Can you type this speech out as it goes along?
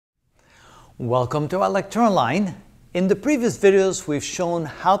Welcome to our lecture online. In the previous videos, we've shown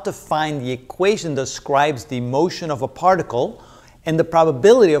how to find the equation that describes the motion of a particle and the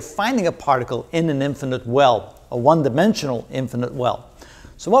probability of finding a particle in an infinite well, a one-dimensional infinite well.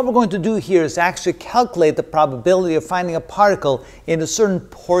 So what we're going to do here is actually calculate the probability of finding a particle in a certain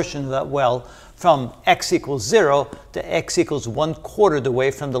portion of that well from x equals 0 to x equals 1/4 the way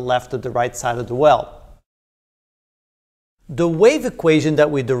from the left to the right side of the well. The wave equation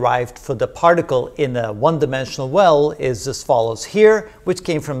that we derived for the particle in a one-dimensional well is as follows here, which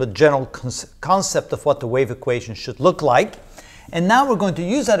came from the general concept of what the wave equation should look like. And now we're going to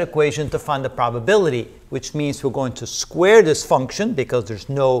use that equation to find the probability, which means we're going to square this function because there's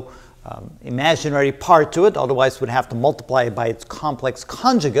no imaginary part to it, otherwise we'd have to multiply it by its complex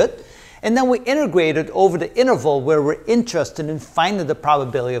conjugate. And then we integrate it over the interval where we're interested in finding the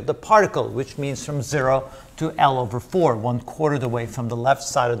probability of the particle, which means from 0 to L over 4, 1/4 the way from the left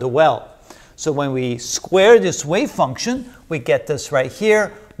side of the well. So when we square this wave function, we get this right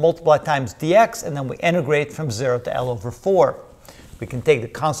here, multiply times dx, and then we integrate from 0 to L over 4. We can take the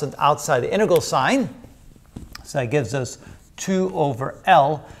constant outside the integral sign, so that gives us 2 over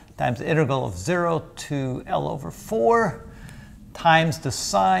L times the integral of 0 to L over 4 times the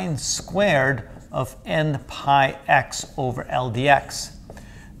sine squared of n pi x over L dx.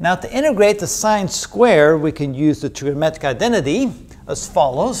 Now to integrate the sine square, we can use the trigonometric identity as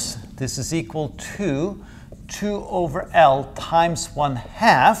follows. This is equal to 2 over L times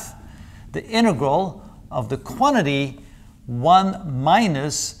 1/2 the integral of the quantity 1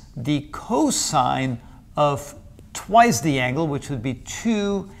 minus the cosine of twice the angle, which would be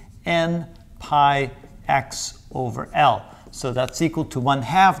 2n pi x over L. So that's equal to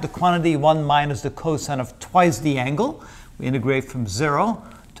 1/2 the quantity 1 minus the cosine of twice the angle. We integrate from 0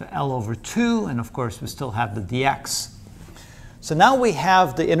 to L over 2, and of course we still have the dx. So now we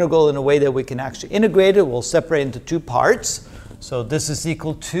have the integral in a way that we can actually integrate it. We'll separate into two parts. So this is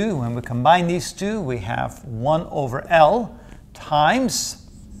equal to, when we combine these two, we have 1 over L times,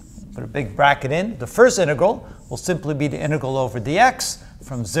 put a big bracket in, the first integral will simply be the integral over dx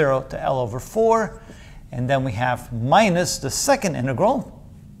from 0 to L over 4. And then we have minus the second integral.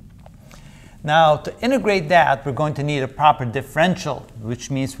 Now to integrate that, we're going to need a proper differential, which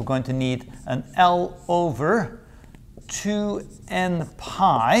means we're going to need an L over 2n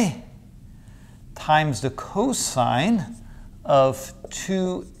pi times the cosine of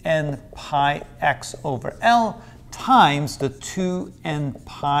 2n pi x over L times the 2n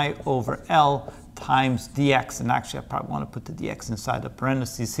pi over L times dx. And actually I probably want to put the dx inside the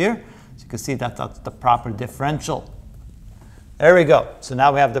parentheses here. So you can see that that's the proper differential. There we go. So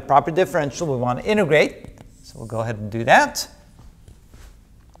now we have the proper differential. We want to integrate. So we'll go ahead and do that.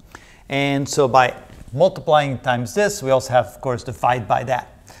 And so by multiplying times this, we also have, of course, divide by that.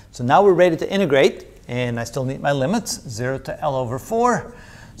 So now we're ready to integrate. And I still need my limits, 0 to L over 4.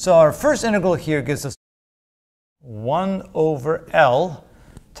 So our first integral here gives us 1 over L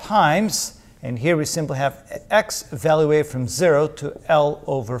times, and here we simply have x evaluated from 0 to L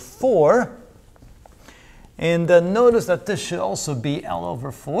over 4. And notice that this should also be L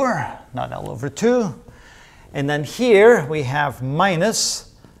over 4, not L over 2. And then here we have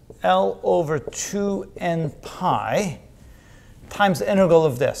minus L over 2n pi times the integral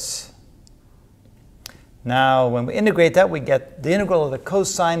of this. Now when we integrate that, we get the integral of the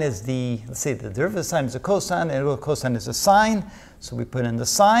cosine is the, let's see, the derivative sine is the cosine, the integral of cosine is the sine. So we put in the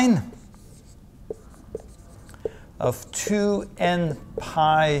sine of 2n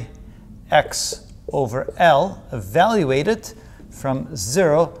pi x over L, evaluated from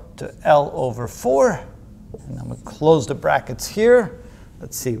 0 to L over 4. And then we close the brackets here.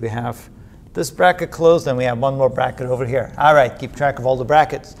 Let's see, we have this bracket closed, and we have one more bracket over here. All right, keep track of all the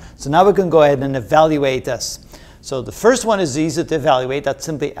brackets. So now we can go ahead and evaluate this. So the first one is easy to evaluate. That's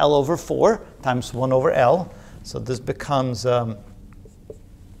simply L over 4 times 1 over L. So this becomes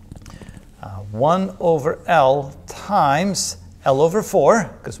 1 over L times L over 4,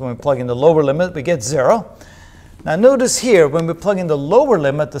 because when we plug in the lower limit, we get 0. Now notice here, when we plug in the lower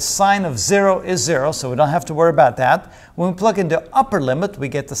limit, the sine of 0 is 0, so we don't have to worry about that. When we plug in the upper limit, we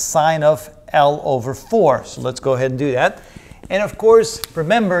get the sine of L over 4. So let's go ahead and do that. And of course,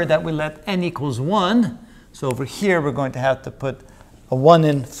 remember that we let n equals 1. So over here, we're going to have to put a 1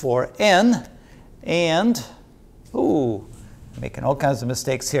 in for n. And, ooh, making all kinds of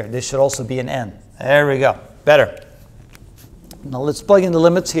mistakes here. This should also be an n. There we go. Better. Now let's plug in the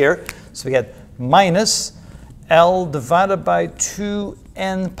limits here. So we get minus L divided by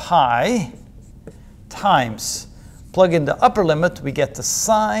 2n pi times, plug in the upper limit, we get the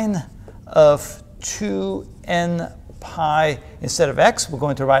sine of 2n pi. Instead of x, we're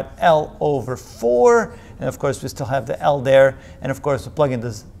going to write L over 4. And of course, we still have the L there. And of course, we plug in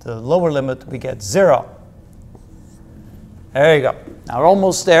the lower limit, we get 0. There you go. Now we're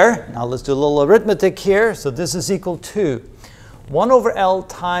almost there. Now let's do a little arithmetic here. So this is equal to 1 over L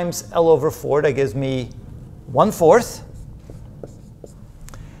times L over 4. That gives me 1/4.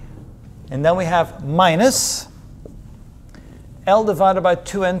 And then we have minus L divided by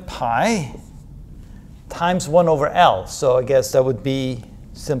 2n pi times 1 over L. So I guess that would be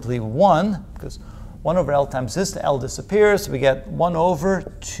simply 1, because 1 over L times this, the L disappears. We get 1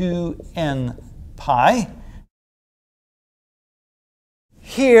 over 2n pi.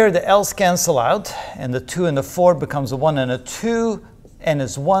 Here, the L's cancel out, and the 2 and the 4 becomes a 1 and a 2. N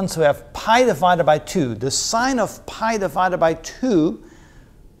is 1, so we have pi divided by 2. The sine of pi divided by 2,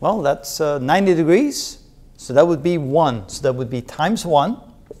 well, that's 90 degrees. So that would be 1. So that would be times 1.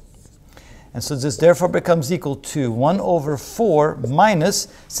 And so this therefore becomes equal to 1 over 4 minus,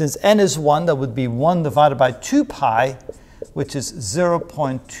 since n is 1, that would be 1 divided by 2 pi, which is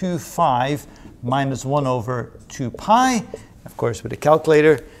 0.25 minus 1 over 2 pi. Of course, with a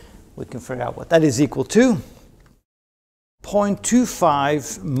calculator, we can figure out what that is equal to.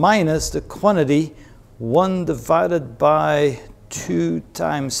 0.25 minus the quantity 1 divided by 2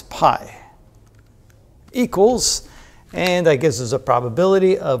 times pi equals, and I guess there's a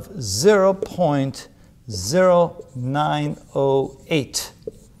probability of 0.0908.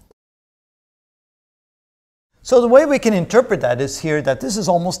 So the way we can interpret that is here that this is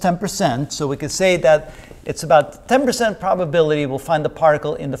almost 10%. So we could say that it's about 10% probability we'll find the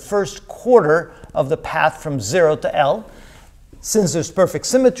particle in the first quarter of the path from 0 to L. Since there's perfect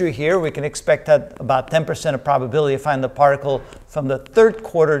symmetry here, we can expect that about 10% of probability to find the particle from the third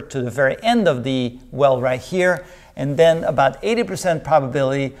quarter to the very end of the well right here. And then about 80%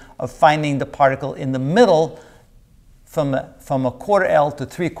 probability of finding the particle in the middle from a quarter L to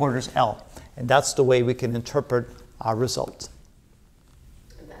 3/4 L. And that's the way we can interpret our result.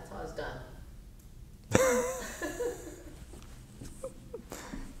 And that's how it's done.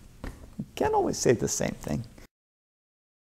 Can't always say the same thing.